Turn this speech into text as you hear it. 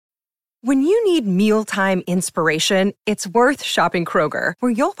When you need mealtime inspiration, it's worth shopping Kroger,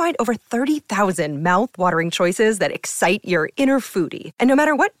 where you'll find over 30,000 mouth-watering choices that excite your inner foodie. And no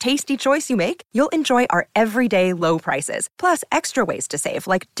matter what tasty choice you make, you'll enjoy our everyday low prices, plus extra ways to save,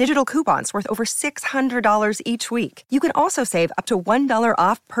 like digital coupons worth over $600 each week. You can also save up to $1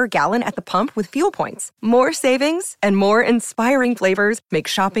 off per gallon at the pump with fuel points. More savings and more inspiring flavors make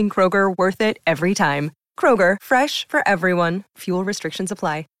shopping Kroger worth it every time. Kroger, fresh for everyone. Fuel restrictions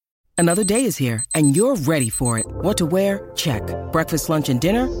apply. Another day is here, and you're ready for it. What to wear? Check. Breakfast, lunch, and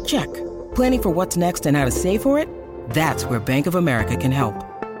dinner? Check. Planning for what's next and how to save for it? That's where Bank of America can help.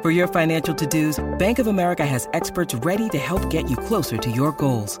 For your financial to-dos, Bank of America has experts ready to help get you closer to your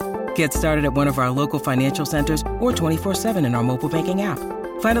goals. Get started at one of our local financial centers or 24/7 in our mobile banking app.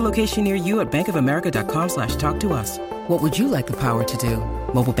 Find a location near you at bankofamerica.com/talktous. What would you like the power to do?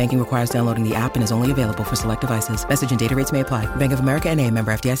 Mobile banking requires downloading the app and is only available for select devices. Message and data rates may apply. Bank of America N.A.,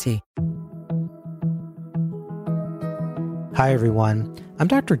 member FDIC. Hi, everyone. I'm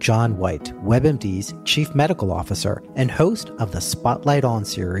Dr. John White, WebMD's Chief Medical Officer and host of the Spotlight On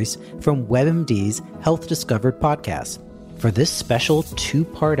series from WebMD's Health Discovered podcast. For this special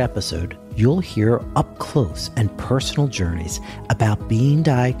two-part episode, you'll hear up close and personal journeys about being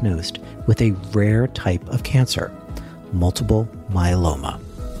diagnosed with a rare type of cancer, multiple myeloma.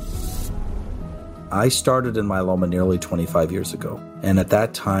 I started in myeloma nearly 25 years ago. And at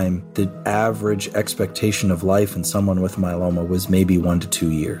that time, the average expectation of life in someone with myeloma was maybe 1 to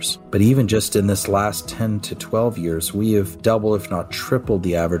 2 years. But even just in this last 10 to 12 years, we have doubled, if not tripled,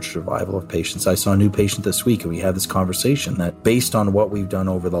 the average survival of patients. I saw a new patient this week, and we had this conversation that based on what we've done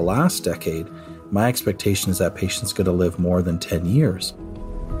over the last decade, my expectation is that patient's going to live more than 10 years.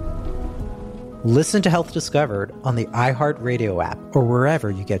 Listen to Health Discovered on the iHeartRadio app or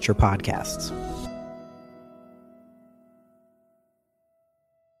wherever you get your podcasts.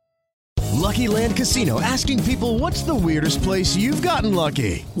 Lucky Land Casino, asking people, what's the weirdest place you've gotten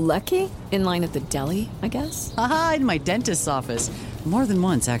lucky? Lucky? In line at the deli, I guess? Aha, in my dentist's office. More than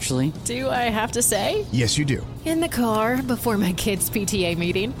once, actually. Do I have to say? Yes, you do. In the car before my kids' PTA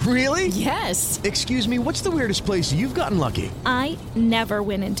meeting. Really? Yes. Excuse me, what's the weirdest place you've gotten lucky? I never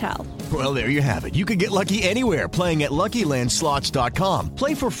win and tell. Well, there you have it. You can get lucky anywhere, playing at LuckyLandSlots.com.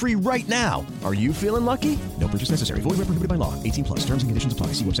 Play for free right now. Are you feeling lucky? No purchase necessary. Void where prohibited by law. 18 plus. Terms and conditions apply.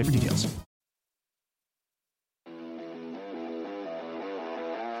 See website for details.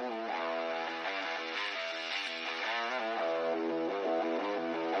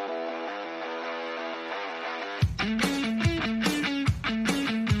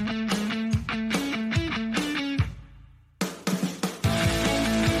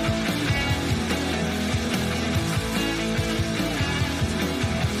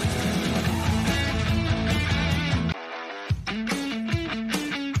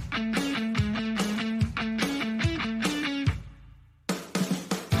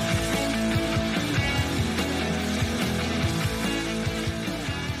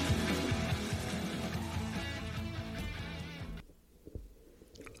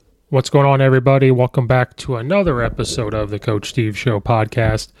 What's going on, everybody? Welcome back to another episode of the Coach Steve Show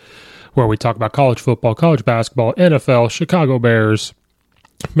podcast, where we talk about college football, college basketball, NFL, Chicago Bears,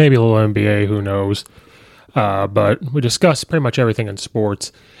 maybe a little NBA, who knows. But we discuss pretty much everything in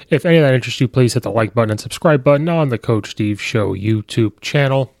sports. If any of that interests you, please hit the like button and subscribe button on the Coach Steve Show YouTube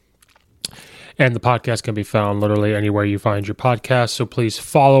channel. And the podcast can be found literally anywhere you find your podcast. So please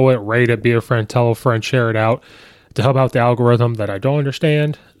follow it, rate it, be a friend, tell a friend, share it out to help out the algorithm that I don't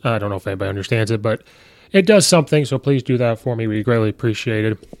understand. I don't know if anybody understands it, but it does something, so please do that for me. We greatly appreciate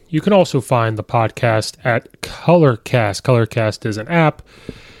it. You can also find the podcast at Colorcast. Colorcast is an app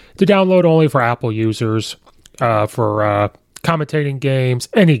to download only for Apple users for commentating games,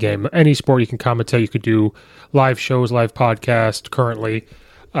 any game, any sport you can commentate. You could do live shows, live podcast currently,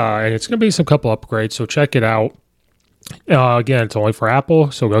 and it's going to be some couple upgrades, so check it out. Again, it's only for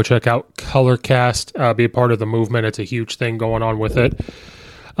Apple, so go check out Colorcast. Be a part of the movement. It's a huge thing going on with it.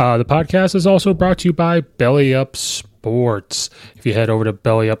 The podcast is also brought to you by Belly Up Sports. If you head over to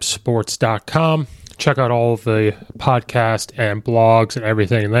bellyupsports.com, check out all of the podcast and blogs and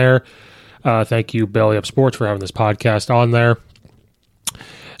everything there. Thank you, Belly Up Sports, for having this podcast on there.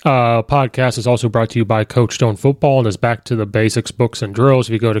 Podcast is also brought to you by Coach Stone Football and is back to the basics, books, and drills.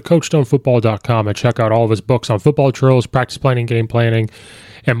 If you go to CoachStoneFootball.com and check out all of his books on football drills, practice planning, game planning,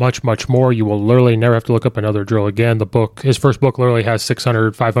 and much, much more, you will literally never have to look up another drill again. His first book literally has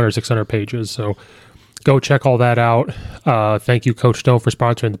 500, 600 pages. So go check all that out. Thank you, Coach Stone, for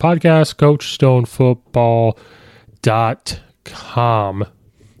sponsoring the podcast. CoachStoneFootball.com.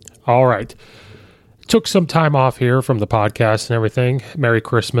 All right. Took some time off here from the podcast and everything. Merry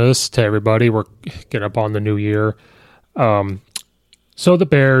Christmas to everybody. We're getting up on the new year. So the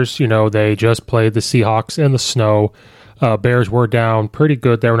Bears, they just played the Seahawks in the snow. Bears were down pretty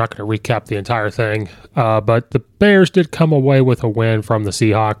good there. We're not going to recap the entire thing. But the Bears did come away with a win from the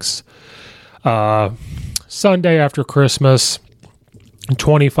Seahawks. Sunday after Christmas,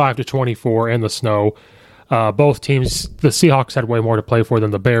 25-24 in the snow. Both teams, the Seahawks had way more to play for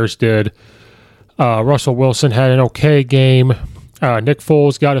than the Bears did. Russell Wilson had an okay game. Nick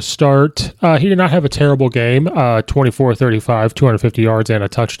Foles got a start. He did not have a terrible game. 24-35, 250 yards and a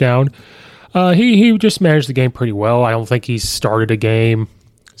touchdown. He just managed the game pretty well. I don't think he's started a game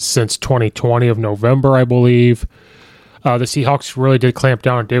since 2020 of November, I believe. The Seahawks really did clamp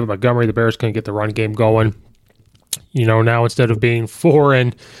down on David Montgomery. The Bears couldn't get the run game going. Now instead of being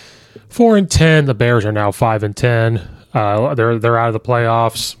 4-10, the Bears are now 5-10. They're out of the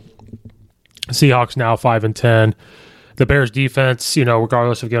playoffs. Seahawks now 5-10. The Bears defense,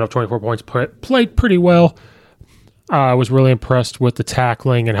 regardless of getting up 24 points, played pretty well. I was really impressed with the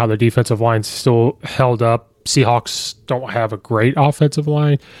tackling and how the defensive line still held up. Seahawks don't have a great offensive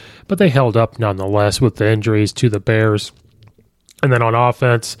line, but they held up nonetheless with the injuries to the Bears. And then on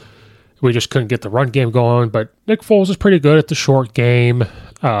offense, we just couldn't get the run game going, but Nick Foles is pretty good at the short game.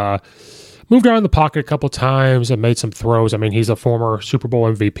 Moved around the pocket a couple times and made some throws. I mean, he's a former Super Bowl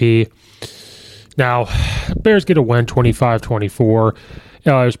MVP. Now, Bears get a win 25-24.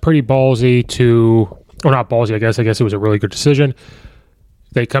 It was pretty ballsy not ballsy, I guess it was a really good decision.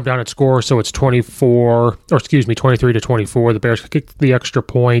 They come down and score, so it's 23-24. The Bears kicked the extra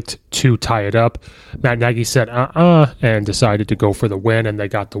point to tie it up. Matt Nagy said, and decided to go for the win, and they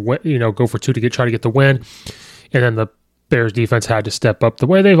got the win, go for two to try to get the win. And then the Bears defense had to step up the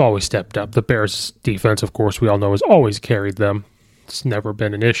way they've always stepped up. The Bears defense, of course, we all know has always carried them. It's never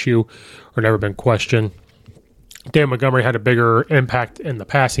been an issue or never been questioned. Dan Montgomery had a bigger impact in the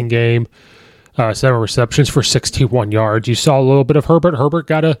passing game. 7 receptions for 61 yards. You saw a little bit of Herbert. Herbert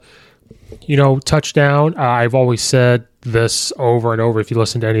got a, touchdown. I've always said this over and over. If you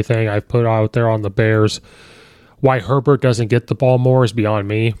listen to anything I've put out there on the Bears, why Herbert doesn't get the ball more is beyond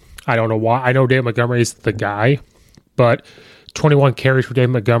me. I don't know why. I know David Montgomery is the guy, but 21 carries for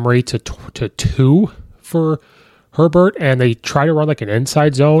David Montgomery to 2 for Herbert, and they try to run like an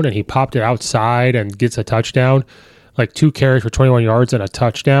inside zone, and he popped it outside and gets a touchdown. Like 2 carries for 21 yards and a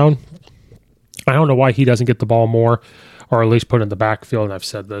touchdown. I don't know why he doesn't get the ball more, or at least put in the backfield, and I've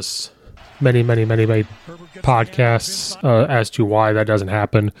said this many podcasts as to why that doesn't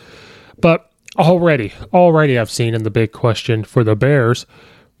happen. But already I've seen in the big question for the Bears,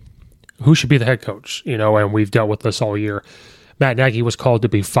 who should be the head coach, and we've dealt with this all year. Matt Nagy was called to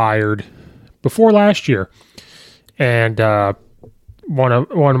be fired before last year. And one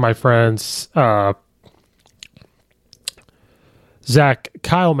of my friends, Zach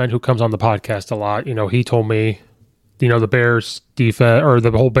Kyleman, who comes on the podcast a lot, he told me, the Bears defense or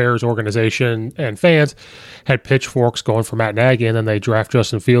the whole Bears organization and fans had pitchforks going for Matt Nagy, and then they draft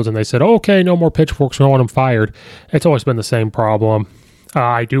Justin Fields, and they said, okay, no more pitchforks, we want him fired. It's always been the same problem.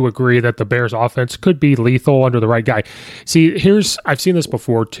 I do agree that the Bears offense could be lethal under the right guy. See, I've seen this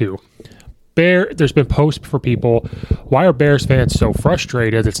before too. There's been posts for people, why are Bears fans so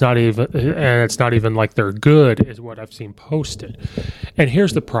frustrated? It's not even like they're good, is what I've seen posted. And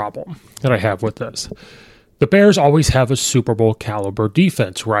here's the problem that I have with this. The Bears always have a Super Bowl caliber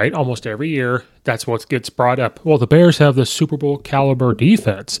defense, right? Almost every year, that's what gets brought up. Well, the Bears have the Super Bowl caliber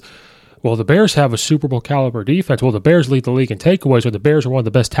defense. Well, the Bears have a Super Bowl caliber defense. Well, the Bears lead the league in takeaways, or the Bears are one of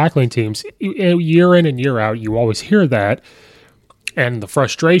the best tackling teams. Year in and year out, you always hear that. And the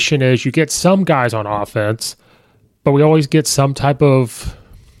frustration is you get some guys on offense, but we always get some type of,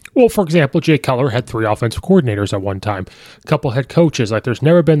 for example, Jay Cutler had 3 offensive coordinators at one time, a couple head coaches. Like, there's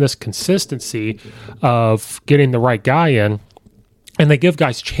never been this consistency of getting the right guy in, and they give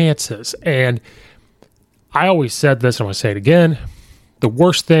guys chances. And I always said this, and I'm going to say it again. The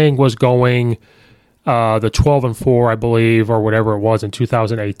worst thing was going the 12-4, I believe, or whatever it was in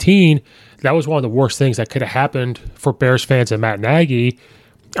 2018. That was one of the worst things that could have happened for Bears fans and Matt Nagy,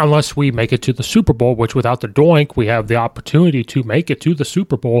 unless we make it to the Super Bowl, which without the doink, we have the opportunity to make it to the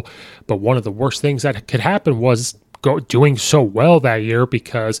Super Bowl. But one of the worst things that could happen was doing so well that year,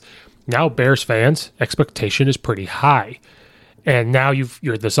 because now Bears fans' expectation is pretty high. And now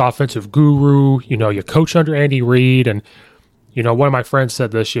you're this offensive guru, you coach under Andy Reid, and one of my friends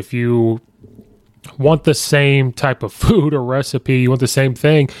said this, if you want the same type of food or recipe, you want the same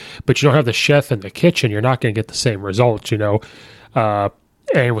thing, but you don't have the chef in the kitchen, you're not going to get the same results, And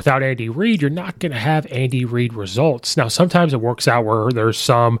And without Andy Reid, you're not going to have Andy Reid results. Now, sometimes it works out where there's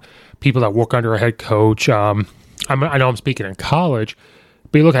some people that work under a head coach. I know I'm speaking in college,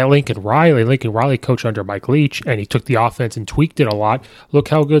 but you look at Lincoln Riley. Lincoln Riley coached under Mike Leach, and he took the offense and tweaked it a lot. Look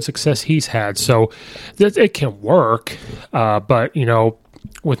how good success he's had. So it can work, but,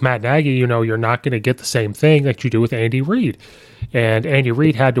 with Matt Nagy, you're not going to get the same thing that you do with Andy Reid. And Andy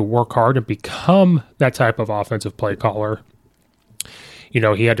Reid had to work hard and become that type of offensive play caller. He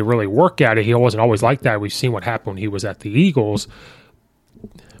had to really work at it. He wasn't always like that. We've seen what happened when he was at the Eagles.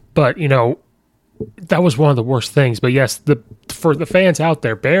 But, that was one of the worst things. But yes, for the fans out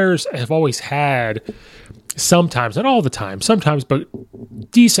there, Bears have always had sometimes, not all the time, sometimes, but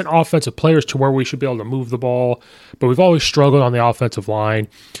decent offensive players to where we should be able to move the ball. But we've always struggled on the offensive line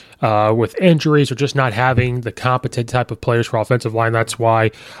with injuries or just not having the competent type of players for offensive line. That's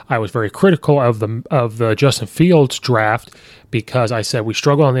why I was very critical of the Justin Fields draft, because I said we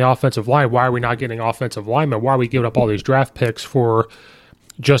struggle on the offensive line. Why are we not getting offensive linemen? Why are we giving up all these draft picks for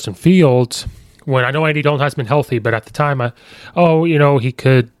Justin Fields when I know Andy Dalton has been healthy, but at the time, he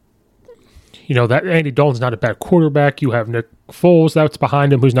could, that Andy Dalton's not a bad quarterback. You have Nick Foles that's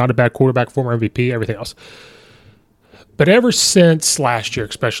behind him, who's not a bad quarterback, former MVP, everything else. But ever since last year,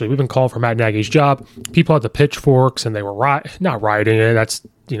 especially, we've been calling for Matt Nagy's job. People had the pitchforks, and they were not rioting it. That's,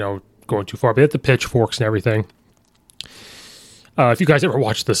 going too far, but at the pitchforks and everything. If you guys ever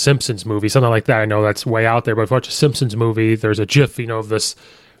watched the Simpsons movie, something like that, I know that's way out there, but if you watch a Simpsons movie, there's a GIF, of this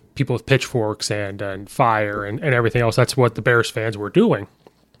people with pitchforks and fire and everything else. That's what the Bears fans were doing.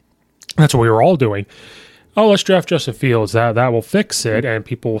 That's what we were all doing. Oh, let's draft Justin Fields. That will fix it, and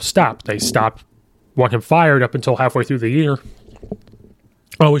people stopped. They stopped wanting him fired up until halfway through the year.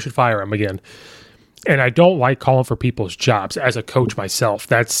 Oh, we should fire him again. And I don't like calling for people's jobs as a coach myself.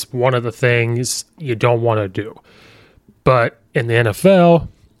 That's one of the things you don't want to do. But in the NFL,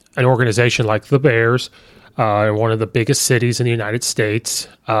 an organization like the Bears, in one of the biggest cities in the United States,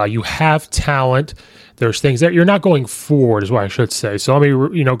 you have talent. There's things that you're not going forward, is what I should say. So let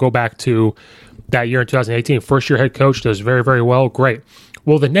me, go back to that year in 2018. First-year head coach does very, very well. Great.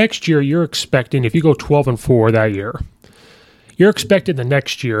 Well, the next year you're expecting, if you go 12-4 that year, you're expecting the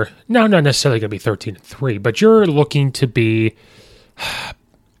next year, now not necessarily going to be 13-3, but you're looking to be,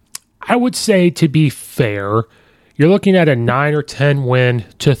 I would say, to be fair, you're looking at a 9 or 10 win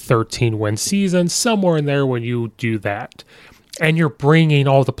to 13 win season, somewhere in there when you do that. And you're bringing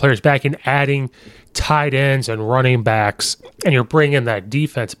all the players back and adding tight ends and running backs, and you're bringing that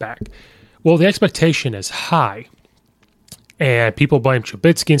defense back. Well, the expectation is high. And people blame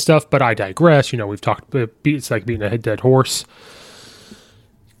Trubisky and stuff, but I digress. We've talked, it's like beating a dead horse.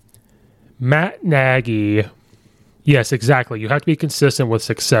 Matt Nagy, yes, exactly. You have to be consistent with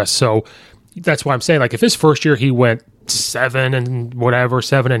success. So that's why I'm saying, like, if his first year he went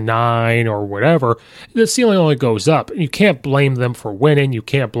 7-9 or whatever, the ceiling only goes up. You can't blame them for winning. You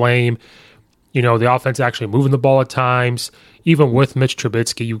can't blame, the offense actually moving the ball at times. Even with Mitch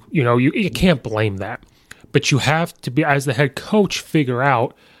Trubisky, you can't blame that. But you have to be, as the head coach, figure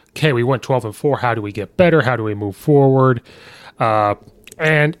out, okay, we went 12-4. How do we get better? How do we move forward?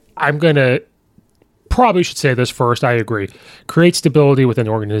 And I'm going to probably should say this first. I agree. Create stability within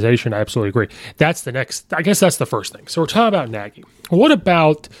the organization. I absolutely agree. That's the next, I guess that's the first thing. So we're talking about Nagy. What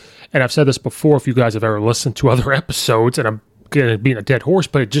about, and I've said this before, if you guys have ever listened to other episodes, and I'm going to be a dead horse,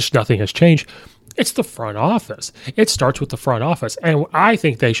 but just nothing has changed. It's the front office. It starts with the front office. And I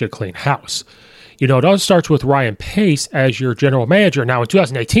think they should clean house. It all starts with Ryan Pace as your general manager. Now, in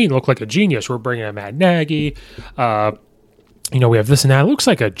 2018, looked like a genius. We're bringing in Matt Nagy. We have this and that. It looks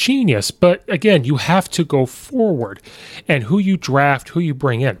like a genius. But again, you have to go forward. And who you draft, who you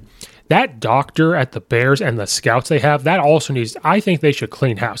bring in. That doctor at the Bears and the scouts they have, that also needs, I think they should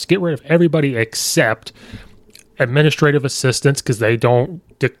clean house. Get rid of everybody except administrative assistants, because they don't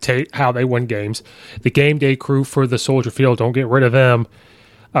dictate how they win games. The game day crew for the Soldier Field, don't get rid of them.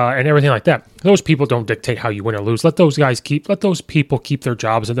 And everything like that. Those people don't dictate how you win or lose. Let those people keep their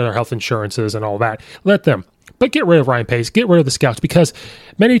jobs and their health insurances and all that. Let them. But get rid of Ryan Pace. Get rid of the scouts, because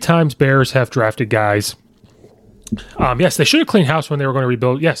many times Bears have drafted guys. Yes, they should have cleaned house when they were going to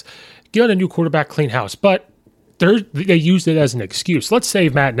rebuild. Yes, get a new quarterback, clean house. But they used it as an excuse. Let's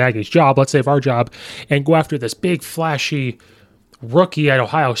save Matt Nagy's job. Let's save our job and go after this big, flashy rookie at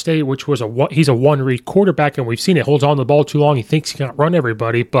Ohio State, which was he's a one-read quarterback, and we've seen it. Holds on to the ball too long. He thinks he can't run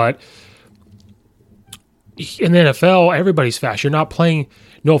everybody, but in the NFL, everybody's fast. You're not playing,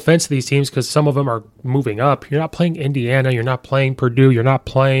 no offense to these teams, because some of them are moving up. You're not playing Indiana. You're not playing Purdue. You're not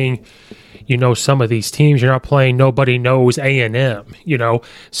playing, some of these teams. You're not playing nobody knows A&M,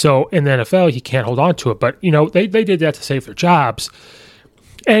 So in the NFL, you can't hold on to it. But, they did that to save their jobs.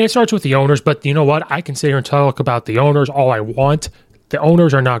 And it starts with the owners, but you know what? I can sit here and talk about the owners all I want. The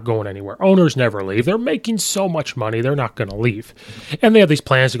owners are not going anywhere. Owners never leave. They're making so much money, they're not going to leave. And they have these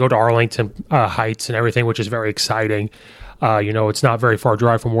plans to go to Arlington Heights and everything, which is very exciting. It's not very far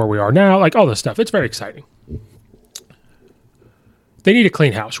drive from where we are now. Like all this stuff. It's very exciting. They need a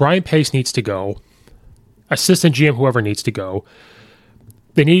clean house. Ryan Pace needs to go. Assistant GM, whoever needs to go.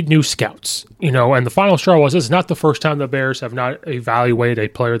 They need new scouts, and the final straw was this is not the first time the Bears have not evaluated a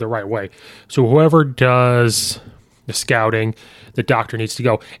player the right way. So whoever does the scouting, the doctor needs to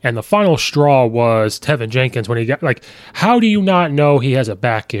go. And the final straw was Tevin Jenkins when he got how do you not know he has a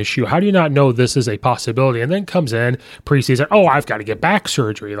back issue? How do you not know this is a possibility? And then comes in preseason, I've got to get back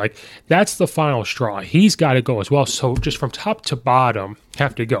surgery. That's the final straw. He's got to go as well. So just from top to bottom,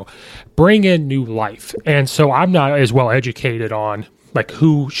 have to go. Bring in new life. And so I'm not as well educated on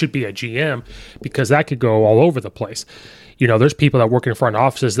who should be a GM, because that could go all over the place. There's people that work in front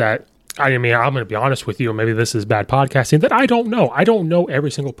offices that, I'm going to be honest with you, maybe this is bad podcasting, that I don't know. I don't know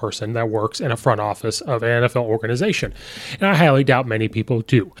every single person that works in a front office of an NFL organization. And I highly doubt many people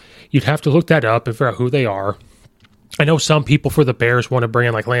do. You'd have to look that up and figure out who they are. I know some people for the Bears want to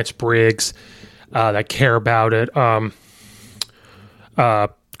bring in Lance Briggs that care about it.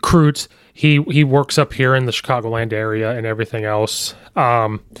 Kreutz. He works up here in the Chicagoland area and everything else.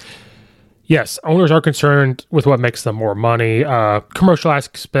 Yes, owners are concerned with what makes them more money, commercial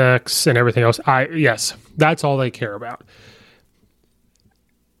aspects and everything else. Yes, that's all they care about.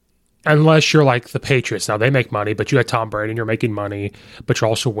 Unless you're like the Patriots. Now, they make money, but you got Tom Brady and you're making money, but you're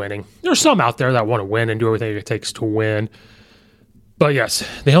also winning. There's some out there that want to win and do everything it takes to win. But yes,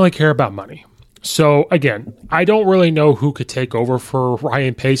 they only care about money. So, again, I don't really know who could take over for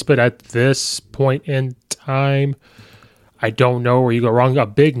Ryan Pace, but at this point in time, I don't know where you go wrong. A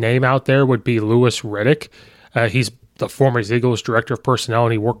big name out there would be Louis Riddick. He's the former Eagles director of personnel,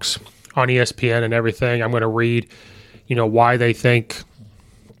 and he works on ESPN and everything. I'm going to read, why they think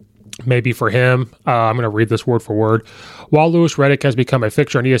maybe for him. I'm going to read this word for word. While Louis Riddick has become a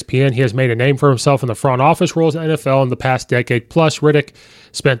fixture on ESPN, he has made a name for himself in the front office roles in the NFL in the past decade. Plus, Riddick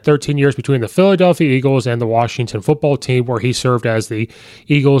spent 13 years between the Philadelphia Eagles and the Washington football team, where he served as the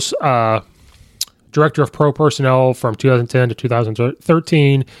Eagles director of pro personnel from 2010 to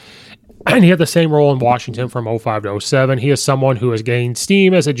 2013. And he had the same role in Washington from 05 to 07. He is someone who has gained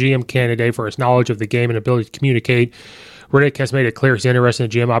steam as a GM candidate for his knowledge of the game and ability to communicate. Riddick has made it clear he's interested in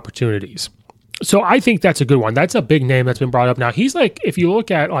GM opportunities. So I think that's a good one. That's a big name that's been brought up. Now, he's if you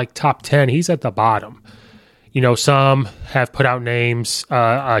look at top 10, he's at the bottom. Some have put out names.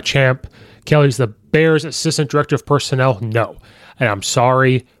 Champ Kelly's the Bears assistant director of personnel. No. And I'm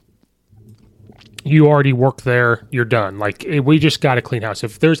sorry. You already work there. You're done. We just got a clean house.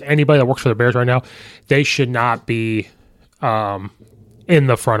 If there's anybody that works for the Bears right now, they should not be in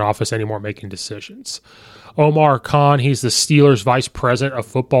the front office anymore making decisions. Omar Khan, he's the Steelers' vice president of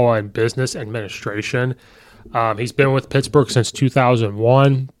football and business administration. He's been with Pittsburgh since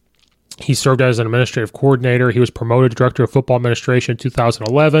 2001. He served as an administrative coordinator. He was promoted to director of football administration in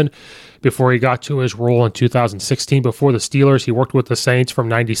 2011 before he got to his role in 2016. Before the Steelers, he worked with the Saints from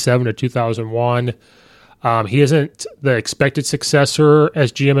 97 to 2001. He isn't the expected successor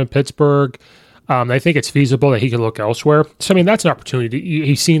as GM in Pittsburgh. I think it's feasible that he could look elsewhere. So, that's an opportunity.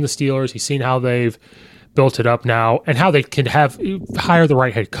 He's seen the Steelers. He's seen how they've built it up now and how they can hire the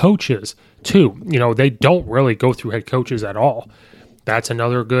right head coaches too. They don't really go through head coaches at all. That's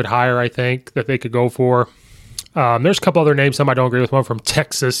another good hire, I think, that they could go for. There's a couple other names. Some I don't agree with. One from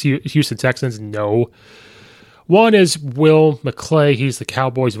Texas, Houston Texans. No. One is Will McClay. He's the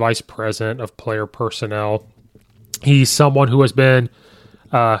Cowboys vice president of player personnel. He's someone who has been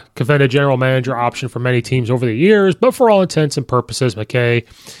coveted general manager option for many teams over the years, but for all intents and purposes, McKay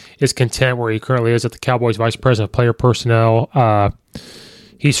is content where he currently is at the Cowboys vice president of player personnel.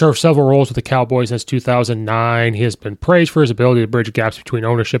 He served several roles with the Cowboys since 2009. He has been praised for his ability to bridge gaps between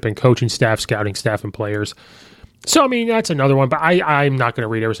ownership and coaching staff, scouting staff, and players. So, that's another one, but I'm not going to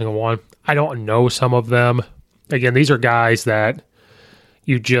read every single one. I don't know some of them. Again, these are guys that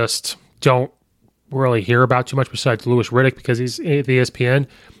you just don't really hear about too much besides Louis Riddick because he's at the ESPN,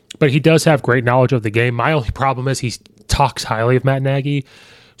 but he does have great knowledge of the game. My only problem is he talks highly of Matt Nagy.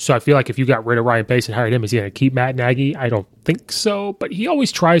 So I feel like if you got rid of Ryan Pace and hired him, is he going to keep Matt Nagy? I don't think so, but he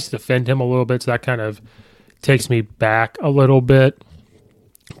always tries to defend him a little bit, so that kind of takes me back a little bit.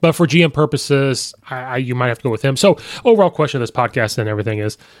 But for GM purposes, you might have to go with him. So overall question of this podcast and everything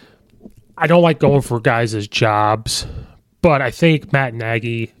is, I don't like going for guys' jobs, but I think Matt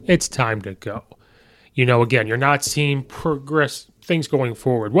Nagy, it's time to go. Again, you're not seeing progress things going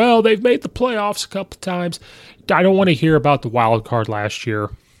forward. Well, they've made the playoffs a couple times. I don't want to hear about the wild card last year.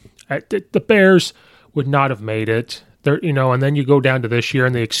 The Bears would not have made it. And then you go down to this year,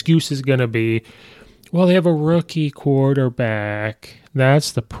 and the excuse is going to be, well, they have a rookie quarterback.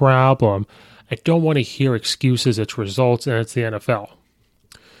 That's the problem. I don't want to hear excuses. It's results, and it's the NFL.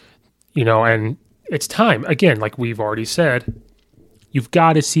 And it's time. Again, like we've already said, you've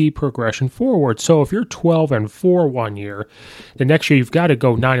got to see progression forward. So if you're 12-4 one year, the next year you've got to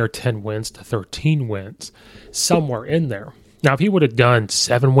go 9 or 10 wins to 13 wins, somewhere in there. Now, if he would have done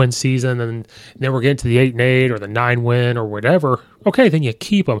 7-win season and then we're getting to the 8-8 or the 9-win or whatever, okay, then you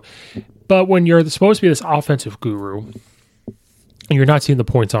keep him. But when you're supposed to be this offensive guru and you're not seeing the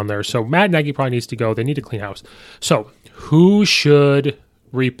points on there, so Matt Nagy probably needs to go. They need to clean house. So who should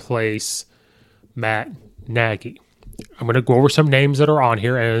replace Matt Nagy? I'm going to go over some names that are on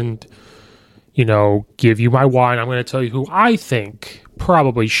here and, give you my why. And I'm going to tell you who I think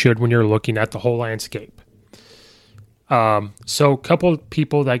probably should when you're looking at the whole landscape. So a couple of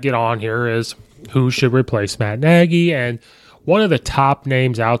people that get on here is who should replace Matt Nagy. And one of the top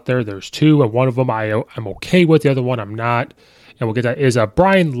names out there, there's two, and one of them I'm okay with, the other one I'm not. And we'll get that, is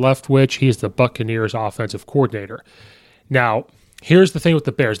Brian Leftwich. He's the Buccaneers offensive coordinator. Now, here's the thing with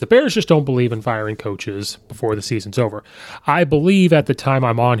the Bears. The Bears just don't believe in firing coaches before the season's over. I believe at the time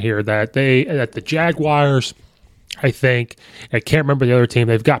I'm on here that the Jaguars, I can't remember the other team,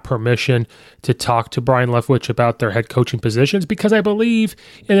 they've got permission to talk to Brian Leftwich about their head coaching positions, because I believe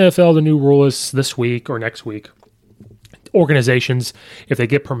in the NFL the new rule is this week or next week. Organizations, if they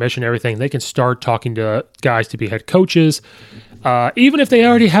get permission and everything, they can start talking to guys to be head coaches, even if they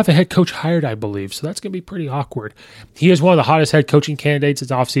already have a head coach hired, I believe. So that's going to be pretty awkward. He is one of the hottest head coaching candidates this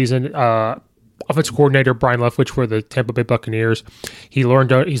offseason. Offensive coordinator Brian Leftwich for the Tampa Bay Buccaneers. He's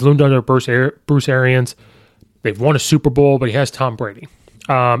loomed under Bruce Arians. They've won a Super Bowl, but he has Tom Brady. It's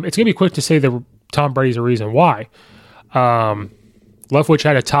going to be quick to say that Tom Brady's a reason why. Leftwich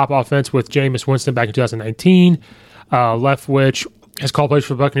had a top offense with Jameis Winston back in 2019. Leftwich has called plays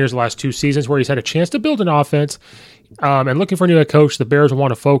for the Buccaneers the last 2 seasons where he's had a chance to build an offense. And looking for a new head coach, the Bears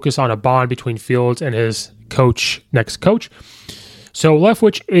want to focus on a bond between Fields and his next coach. So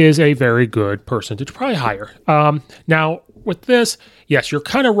Leftwich is a very good person to probably hire. Now, with this, yes, you're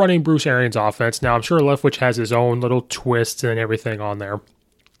kind of running Bruce Arians' offense. Now, I'm sure Leftwich has his own little twists and everything on there.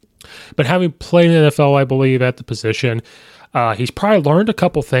 But having played in the NFL, I believe, at the position, he's probably learned a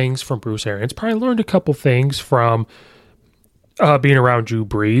couple things from Bruce Arians, probably learned a couple things from being around Tom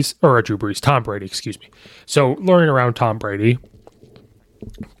Brady, excuse me. So learning around Tom Brady,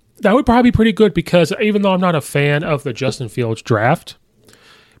 that would probably be pretty good, because even though I'm not a fan of the Justin Fields draft,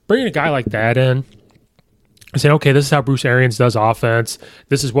 bringing a guy like that in and saying, okay, this is how Bruce Arians does offense.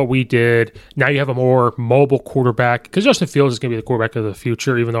 This is what we did. Now you have a more mobile quarterback, because Justin Fields is going to be the quarterback of the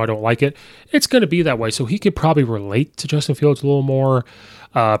future, even though I don't like it. It's going to be that way. So he could probably relate to Justin Fields a little more,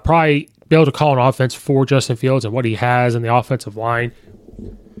 probably be able to call an offense for Justin Fields and what he has in the offensive line,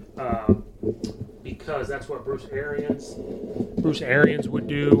 because that's what Bruce Arians would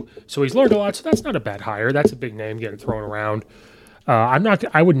do. So he's learned a lot. So that's not a bad hire. That's a big name getting thrown around.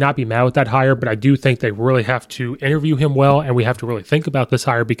 I would not be mad with that hire, but I do think they really have to interview him well, and we have to really think about this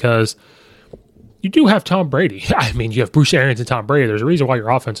hire, because you do have Tom Brady. I mean, you have Bruce Arians and Tom Brady. There's a reason why your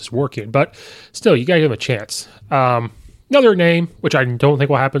offense is working, but still, you got to give him a chance. Another name, which I don't think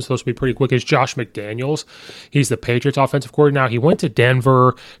will happen, so this will be pretty quick, is Josh McDaniels. He's the Patriots offensive coordinator now. He went to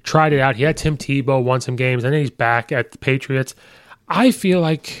Denver, tried it out. He had Tim Tebow, won some games, and then he's back at the Patriots. I feel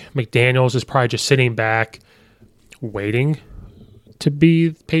like McDaniels is probably just sitting back, waiting to be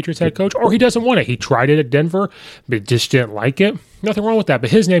the Patriots head coach, or he doesn't want it. He tried it at Denver, but just didn't like it. Nothing wrong with that,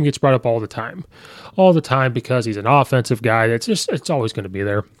 but his name gets brought up all the time, because he's an offensive guy. It's always going to be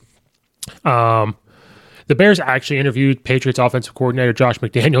there. The Bears actually interviewed Patriots offensive coordinator Josh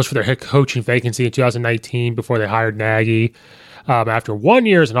McDaniels for their head coaching vacancy in 2019 before they hired Nagy, after 1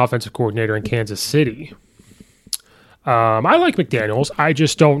 year as an offensive coordinator in Kansas City. I like McDaniels. I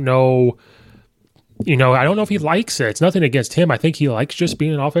just don't know. I don't know if he likes it. It's nothing against him. I think he likes just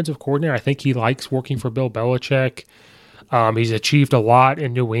being an offensive coordinator. I think he likes working for Bill Belichick. He's achieved a lot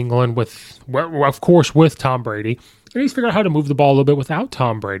in New England with Tom Brady. And he's figured out how to move the ball a little bit without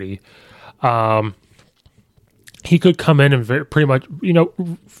Tom Brady. He could come in and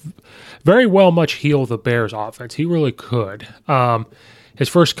very well much heal the Bears offense. He really could. His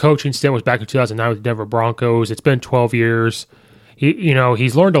first coaching stint was back in 2009 with the Denver Broncos. It's been 12 years.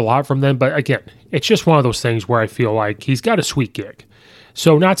 He's learned a lot from them, but again, it's just one of those things where I feel like he's got a sweet gig.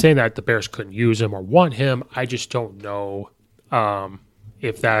 So not saying that the Bears couldn't use him or want him. I just don't know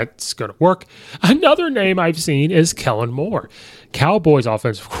if that's going to work. Another name I've seen is Kellen Moore, Cowboys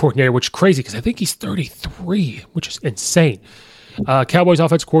offensive coordinator, which is crazy because I think he's 33, which is insane. Cowboys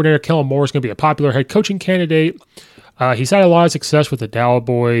offensive coordinator Kellen Moore is going to be a popular head coaching candidate. He's had a lot of success with the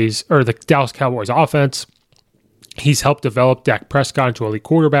Dallas Cowboys offense. He's helped develop Dak Prescott into a elite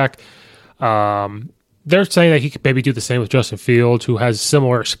quarterback. They're saying that he could maybe do the same with Justin Fields, who has a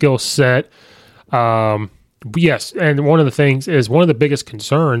similar skill set. Yes, and one of the biggest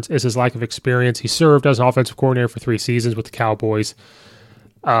concerns is his lack of experience. He served as an offensive coordinator for 3 seasons with the Cowboys.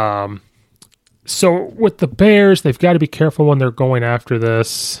 So with the Bears, they've got to be careful when they're going after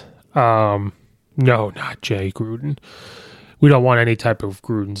this. No, not Jay Gruden. We don't want any type of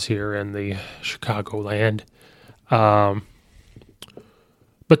Grudens here in the Chicagoland.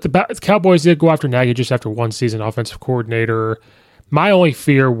 But the Cowboys did go after Nagy just after 1 season offensive coordinator. My only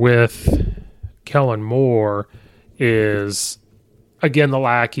fear with Kellen Moore is, again, the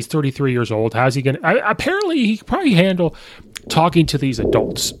lack. He's 33 years old. How's he going to... Apparently, he can probably handle talking to these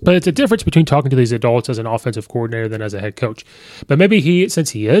adults. But it's a difference between talking to these adults as an offensive coordinator than as a head coach. But maybe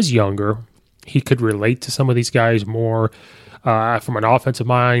since he is younger, he could relate to some of these guys more from an offensive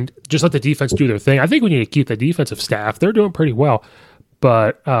mind. Just let the defense do their thing. I think we need to keep the defensive staff. They're doing pretty well.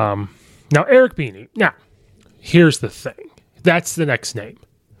 But now Eric Bieniemy. Now, here's the thing. That's the next name.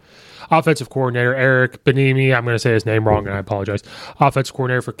 Offensive coordinator Eric Bieniemy. I'm going to say his name wrong, and I apologize. Offensive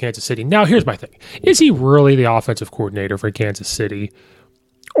coordinator for Kansas City. Now, here's my thing. Is he really the offensive coordinator for Kansas City?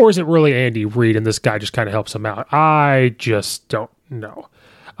 Or is it really Andy Reid, and this guy just kind of helps him out? I just don't know.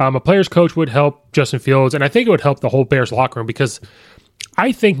 A player's coach would help Justin Fields, and I think it would help the whole Bears locker room because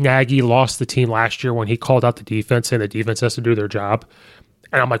I think Nagy lost the team last year when he called out the defense, and the defense has to do their job.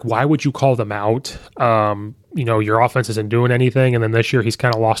 And I'm like, why would you call them out? Your offense isn't doing anything, and then this year he's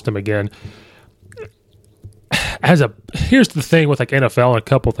kind of lost them again. Here's the thing with like NFL and a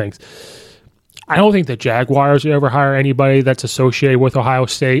couple things. I don't think the Jaguars would ever hire anybody that's associated with Ohio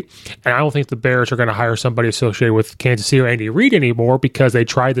State, and I don't think the Bears are going to hire somebody associated with Kansas City or Andy Reid anymore because they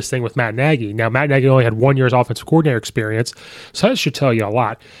tried this thing with Matt Nagy. Now, Matt Nagy only had 1 year's offensive coordinator experience, so that should tell you a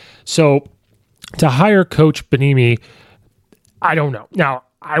lot. So to hire Coach Bieniemy, I don't know. Now,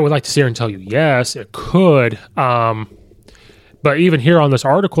 I would like to sit here and tell you, yes, it could. But even here on this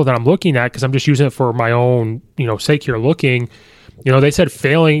article that I'm looking at, because I'm just using it for my own, sake here looking, they said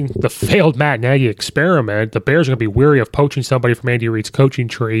the failed Matt Nagy experiment, the Bears are going to be weary of poaching somebody from Andy Reid's coaching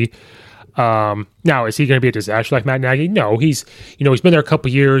tree. Now, is he going to be a disaster like Matt Nagy? No, he's been there a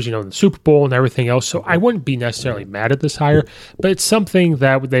couple years, the Super Bowl and everything else. So I wouldn't be necessarily mad at this hire, but it's something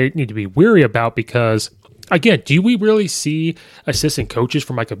that they need to be weary about because, again, do we really see assistant coaches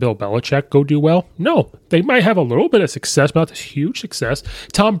from like a Bill Belichick go do well? No, they might have a little bit of success, but not this huge success.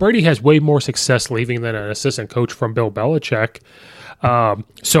 Tom Brady has way more success leaving than an assistant coach from Bill Belichick.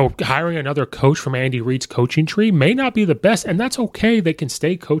 So hiring another coach from Andy Reid's coaching tree may not be the best, and that's okay. They can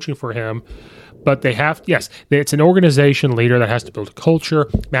stay coaching for him, but it's an organization leader that has to build a culture.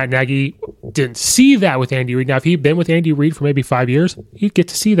 Matt Nagy didn't see that with Andy Reid. Now, if he'd been with Andy Reid for maybe 5 years, he'd get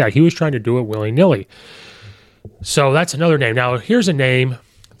to see that. He was trying to do it willy-nilly. So that's another name. Now, here's a name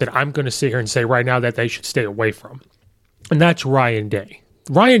that I'm going to sit here and say right now that they should stay away from, and that's Ryan Day.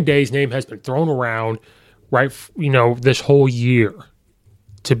 Ryan Day's name has been thrown around this whole year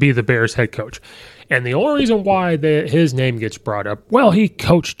to be the Bears head coach. And the only reason why his name gets brought up, well, he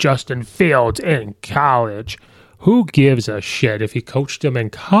coached Justin Fields in college. Who gives a shit if he coached him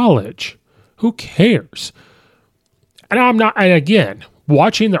in college? Who cares? And again,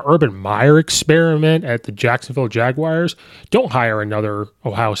 watching the Urban Meyer experiment at the Jacksonville Jaguars, don't hire another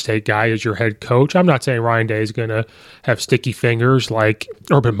Ohio State guy as your head coach. I'm not saying Ryan Day is going to have sticky fingers like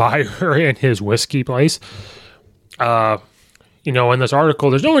Urban Meyer in his whiskey place. In this article,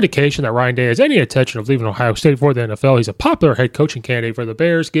 there's no indication that Ryan Day has any intention of leaving Ohio State for the NFL. He's a popular head coaching candidate for the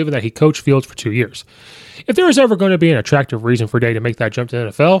Bears, given that he coached Fields for 2 years. If there is ever going to be an attractive reason for Day to make that jump to the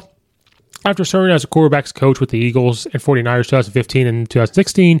NFL, after serving as a quarterback's coach with the Eagles and 49ers 2015 and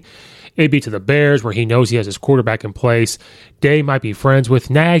 2016, it'd be to the Bears where he knows he has his quarterback in place. Day might be friends with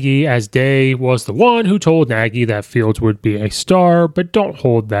Nagy, as Day was the one who told Nagy that Fields would be a star, but don't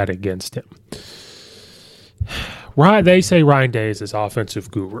hold that against him. They say Ryan Day is his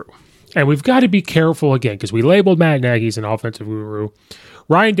offensive guru. And we've got to be careful again, because we labeled Matt Nagy as an offensive guru.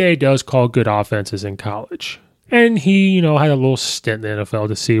 Ryan Day does call good offenses in college. And he, had a little stint in the NFL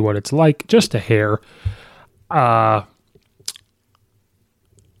to see what it's like, just a hair. I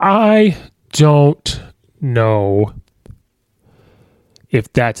don't know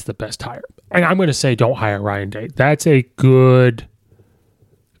if that's the best hire. And I'm going to say don't hire Ryan Day. That's a good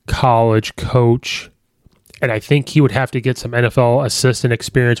college coach. And I think he would have to get some NFL assistant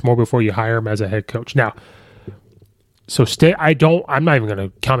experience more before you hire him as a head coach. Now, I'm not even going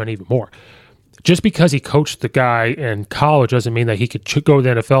to comment even more. Just because he coached the guy in college doesn't mean that he could go to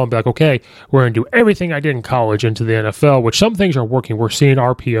the NFL and be like, okay, we're going to do everything I did in college into the NFL, which some things are working. We're seeing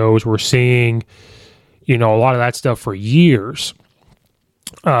RPOs. We're seeing, a lot of that stuff for years.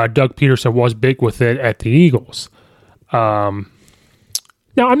 Doug Peterson was big with it at the Eagles.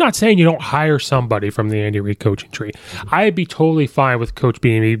 Now, I'm not saying you don't hire somebody from the Andy Reid coaching tree. I'd be totally fine with Coach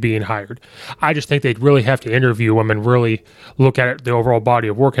Beanie being hired. I just think they'd really have to interview him and really look at it, the overall body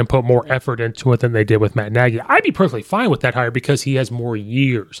of work and put more effort into it than they did with Matt Nagy. I'd be perfectly fine with that hire because he has more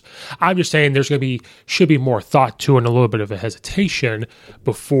years. I'm just saying should be more thought to and a little bit of a hesitation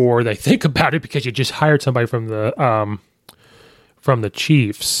before they think about it because you just hired somebody from the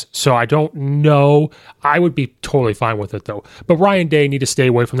Chiefs. So I don't know. I would be totally fine with it, though. But Ryan Day need to stay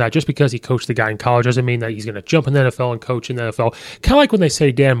away from that. Just because he coached the guy in college doesn't mean that he's going to jump in the NFL and coach in the NFL. Kind of like when they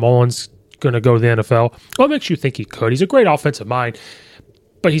say Dan Mullen's going to go to the NFL. Well, it makes you think he could. He's a great offensive mind,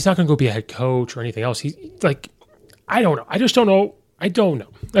 but he's not going to go be a head coach or anything else. He's like, I don't know. I just don't know. I don't know.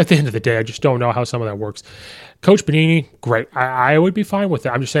 At the end of the day, I just don't know how some of that works. Coach Panini, great. I would be fine with it.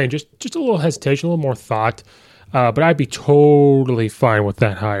 I'm just saying just a little hesitation, a little more thought. But I'd be totally fine with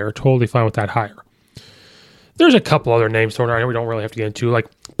that hire. There's a couple other names thrown around we don't really have to get into, like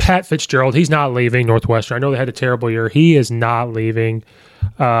Pat Fitzgerald. He's not leaving Northwestern. I know they had a terrible year. He is not leaving.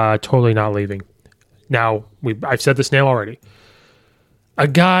 Totally not leaving. Now, I've said this name already. A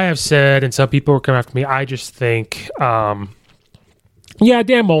guy I've said, and some people are coming after me, I just think, Dan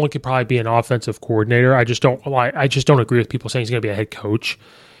Mullen could probably be an offensive coordinator. I just don't agree with people saying he's going to be a head coach.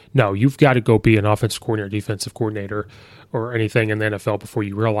 No, you've got to go be an offensive coordinator, defensive coordinator, or anything in the NFL before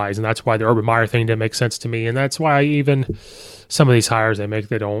you realize. And that's why the Urban Meyer thing didn't make sense to me. And that's why even some of these hires they make,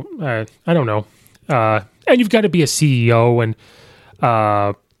 they don't. I don't know. And you've got to be a CEO. And,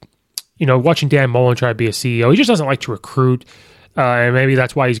 watching Dan Mullen try to be a CEO, he just doesn't like to recruit. And maybe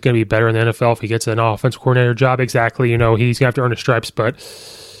that's why he's going to be better in the NFL if he gets an offensive coordinator job. Exactly. He's going to have to earn his stripes. But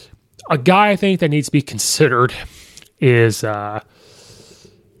a guy I think that needs to be considered is...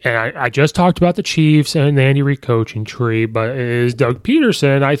 and I just talked about the Chiefs and the Andy Reid coaching tree, but is Doug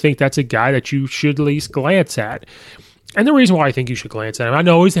Peterson. I think that's a guy that you should at least glance at. And the reason why I think you should glance at him, I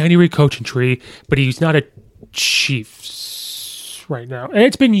know he's the Andy Reid coaching tree, but he's not a Chiefs right now. And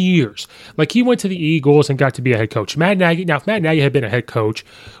it's been years. Like, he went to the Eagles and got to be a head coach. Matt Nagy, now if Matt Nagy had been a head coach,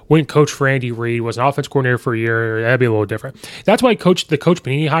 went coach for Andy Reid, was an offense coordinator for a year, that'd be a little different. That's why the Coach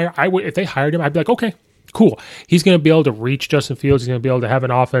Panini hire, if they hired him, I'd be like, okay, cool. He's going to be able to reach Justin Fields. He's going to be able to have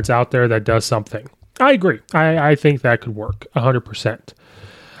an offense out there that does something. I agree. I think that could work 100%.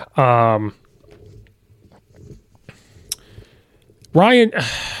 Ryan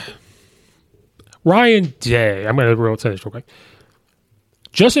Day. I'm going to say this real quick.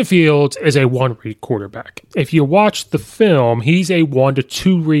 Justin Fields is a one-read quarterback. If you watch the film, he's a 1 to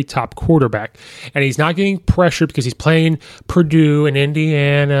 2 read top quarterback. And he's not getting pressured because he's playing Purdue and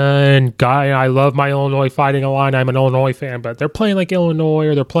Indiana. And I love my Illinois Fighting Illini. I'm an Illinois fan, but they're playing like Illinois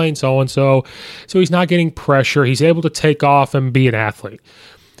or they're playing so-and-so. So he's not getting pressure. He's able to take off and be an athlete.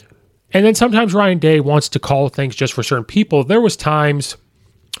 And then sometimes Ryan Day wants to call things just for certain people. There was times...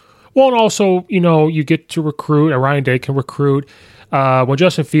 Well, and also, you get to recruit, and Ryan Day can recruit. When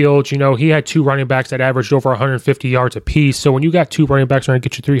Justin Fields, he had 2 running backs that averaged over 150 yards apiece. So when you got 2 running backs trying to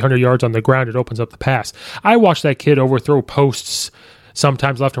get you 300 yards on the ground, it opens up the pass. I watched that kid overthrow posts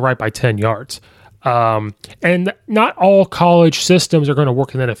sometimes left and right by 10 yards. And not all college systems are going to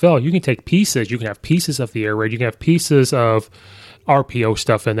work in the NFL. You can take pieces. You can have pieces of the air raid. You can have pieces of RPO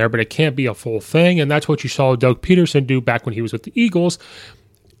stuff in there, but it can't be a full thing. And that's what you saw Doug Peterson do back when he was with the Eagles.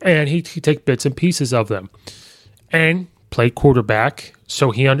 And he'd take bits and pieces of them and play quarterback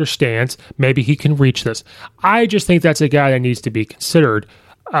so he understands maybe he can reach this. I just think that's a guy that needs to be considered.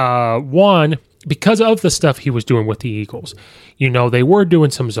 One, because of the stuff he was doing with the Eagles. They were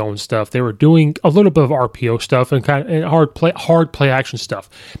doing some zone stuff. They were doing a little bit of RPO stuff and hard play action stuff.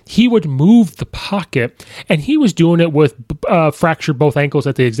 He would move the pocket, and he was doing it with fractured both ankles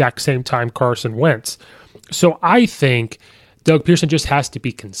at the exact same time Carson Wentz. So I think Doug Pearson just has to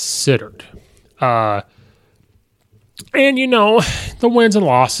be considered. And, the wins and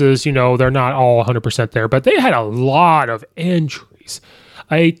losses, they're not all 100% there, but they had a lot of injuries,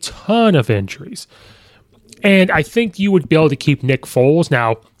 a ton of injuries. And I think you would be able to keep Nick Foles.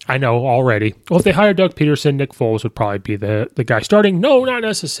 Now, I know already, well, if they hired Doug Peterson, Nick Foles would probably be the guy starting. No, not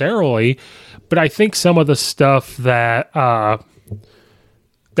necessarily, but I think some of the stuff that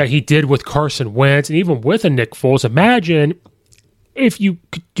he did with Carson Wentz and even with a Nick Foles, imagine if you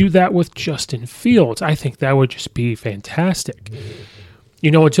could do that with Justin Fields, I think that would just be fantastic.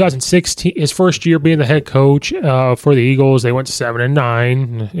 In 2016, his first year being the head coach for the Eagles, they went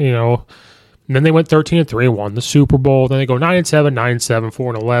 7-9, and then they went 13-3 and won the Super Bowl. Then they go 9-7, 9-7,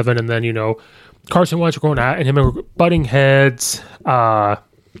 4-11, and then Carson Wentz were going out and him were butting heads, and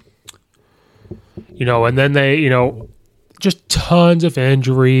then they just tons of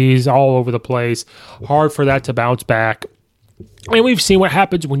injuries all over the place. Hard for that to bounce back. And we've seen what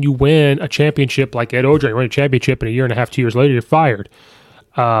happens when you win a championship like Ed Odrick. You win a championship and a year and a half, 2 years later, you're fired.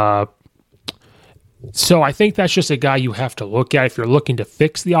 So I think that's just a guy you have to look at if you're looking to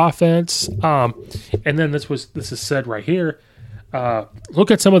fix the offense. And then this is said right here. Look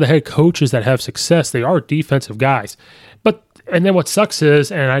at some of the head coaches that have success. They are defensive guys. And then what sucks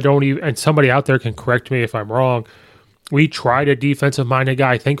is, and somebody out there can correct me if I'm wrong, we tried a defensive-minded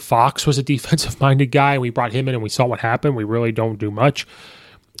guy. I think Fox was a defensive-minded guy, and we brought him in and we saw what happened. We really don't do much.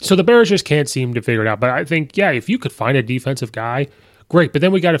 So the Bears just can't seem to figure it out. But I think, if you could find a defensive guy, great. But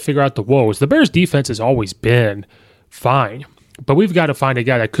then we got to figure out the woes. The Bears' defense has always been fine. But we've got to find a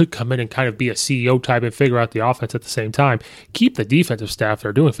guy that could come in and kind of be a CEO type and figure out the offense at the same time. Keep the defensive staff.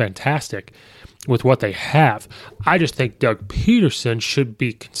 They're doing fantastic with what they have. I just think Doug Peterson should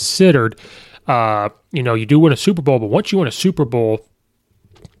be considered. You do win a Super Bowl, but once you win a Super Bowl,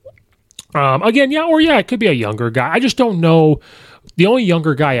 it could be a younger guy. I just don't know. The only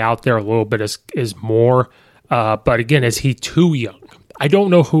younger guy out there a little bit is Moore, but again, is he too young? I don't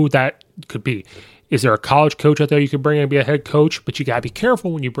know who that could be. Is there a college coach out there you could bring in and be a head coach? But you got to be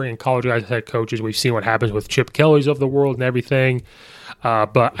careful when you bring in college guys as head coaches. We've seen what happens with Chip Kelly's of the world and everything.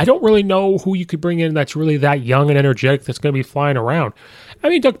 But I don't really know who you could bring in that's really that young and energetic that's going to be flying around. I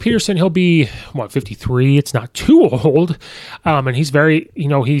mean, Doug Peterson, he'll be, 53? It's not too old. And he's very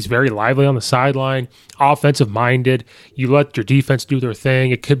lively on the sideline, offensive-minded. You let your defense do their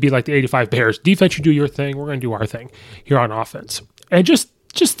thing. It could be like the 85 Bears. Defense, you do your thing. We're going to do our thing here on offense. And just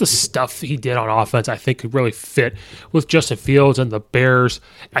the stuff he did on offense, I think could really fit with Justin Fields and the Bears.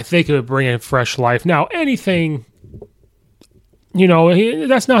 I think it would bring in fresh life. Now, anything...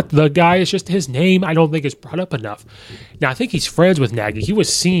 that's not the guy. It's just his name I don't think is brought up enough. Now, I think he's friends with Nagy. He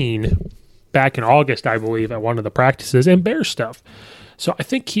was seen back in August, I believe, at one of the practices in Bears stuff. So I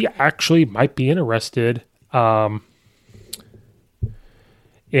think he actually might be interested in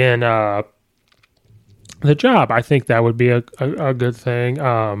the job. I think that would be a good thing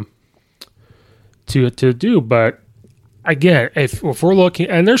to do. But again, if we're looking,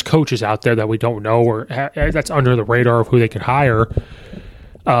 and there's coaches out there that we don't know or that's under the radar of who they could hire.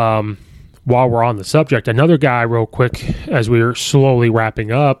 While we're on the subject, another guy real quick as we're slowly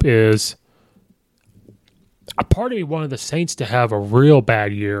wrapping up is a part of me wanted the Saints to have a real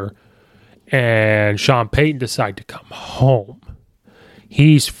bad year and Sean Payton decide to come home.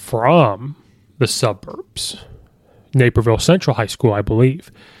 He's from the suburbs, Naperville Central High School, I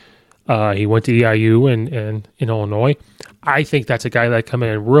believe. He went to EIU in Illinois. I think that's a guy that come in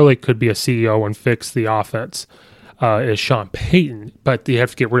and really could be a CEO and fix the offense. Is Sean Payton, but you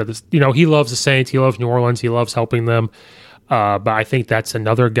have to get rid of this. He loves the Saints. He loves New Orleans. He loves helping them. But I think that's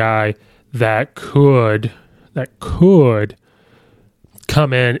another guy that could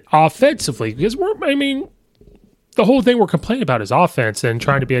come in offensively because the whole thing we're complaining about is offense and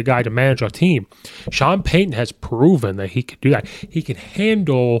trying to be a guy to manage a team. Sean Payton has proven that he can do that. He can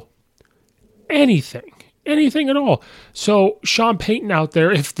handle anything at all. So Sean Payton out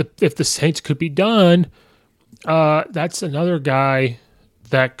there, if the Saints could be done, that's another guy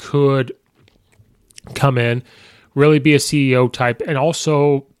that could come in, really be a CEO type, and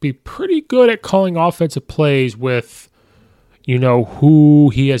also be pretty good at calling offensive plays with, who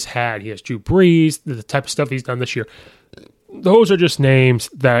he has had. He has Drew Brees, the type of stuff he's done this year. Those are just names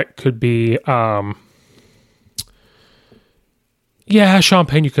that could be, Sean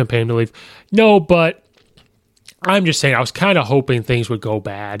Payton, you can pay him to leave. No, but I'm just saying, I was kind of hoping things would go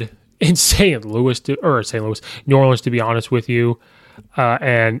bad in New Orleans, to be honest with you.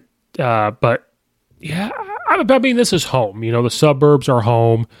 But this is home. The suburbs are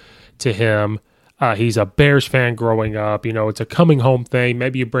home to him. He's a Bears fan growing up. It's a coming home thing.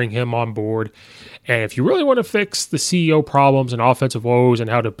 Maybe you bring him on board. And if you really want to fix the CEO problems and offensive woes and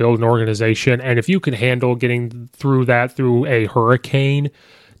how to build an organization, and if you can handle getting through that through a hurricane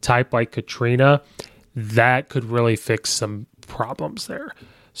type like Katrina, that could really fix some problems there.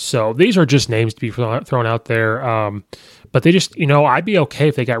 So these are just names to be thrown out there. But they just, I'd be okay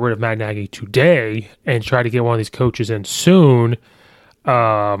if they got rid of Matt Nagy today and try to get one of these coaches in soon.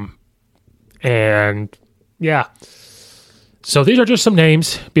 So these are just some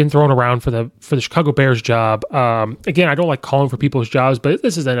names being thrown around for the Chicago Bears job. Again, I don't like calling for people's jobs, but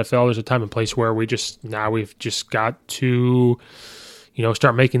this is NFL. There's a time and place where we've just got to,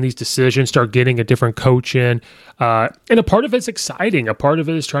 start making these decisions, start getting a different coach in. And a part of it's exciting. A part of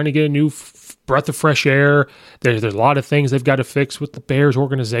it is trying to get a new breath of fresh air. There's a lot of things they've got to fix with the Bears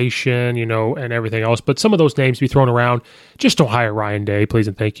organization, and everything else. But some of those names be thrown around. Just don't hire Ryan Day, please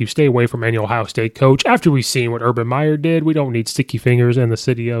and thank you. Stay away from any Ohio State coach. After we've seen what Urban Meyer did, we don't need sticky fingers in the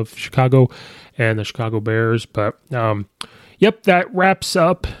city of Chicago and the Chicago Bears. But, that wraps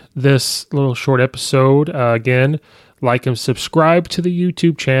up this little short episode. Again, like and subscribe to the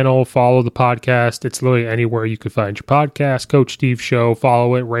YouTube channel. Follow the podcast. It's literally anywhere you could find your podcast. Coach Steve Show.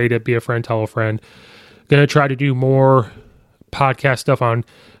 Follow it, rate it, be a friend, tell a friend. Going to try to do more podcast stuff on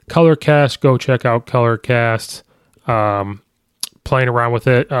Colorcast. Go check out Colorcast. Playing around with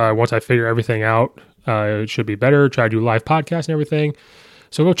it. Once I figure everything out, it should be better. Try to do live podcasts and everything.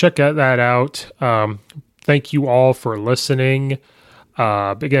 So go check that out. Thank you all for listening.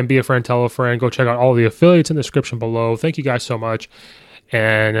 Again, be a friend, tell a friend. Go check out all the affiliates in the description below. Thank you guys so much.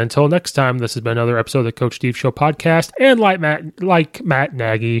 And until next time, this has been another episode of the Coach Steve Show podcast. And like Matt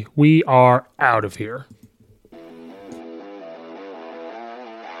Nagy, we are out of here.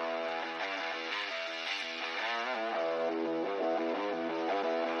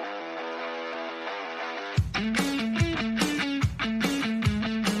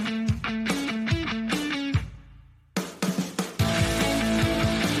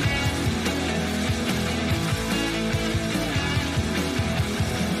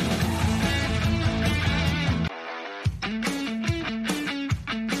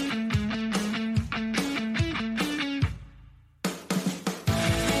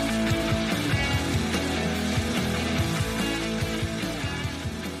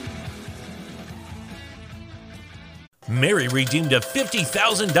 Mary redeemed a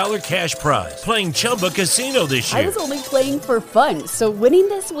 $50,000 cash prize playing Chumba Casino this year. I was only playing for fun, so winning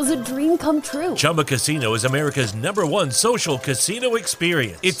this was a dream come true. Chumba Casino is America's #1 social casino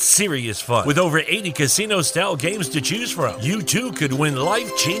experience. It's serious fun. With over 80 casino-style games to choose from, you too could win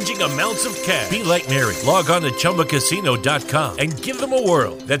life-changing amounts of cash. Be like Mary. Log on to ChumbaCasino.com and give them a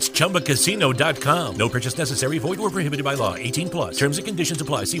whirl. That's ChumbaCasino.com. No purchase necessary. Void where prohibited by law. 18+. Terms and conditions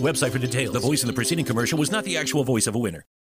apply. See website for details. The voice in the preceding commercial was not the actual voice of a winner.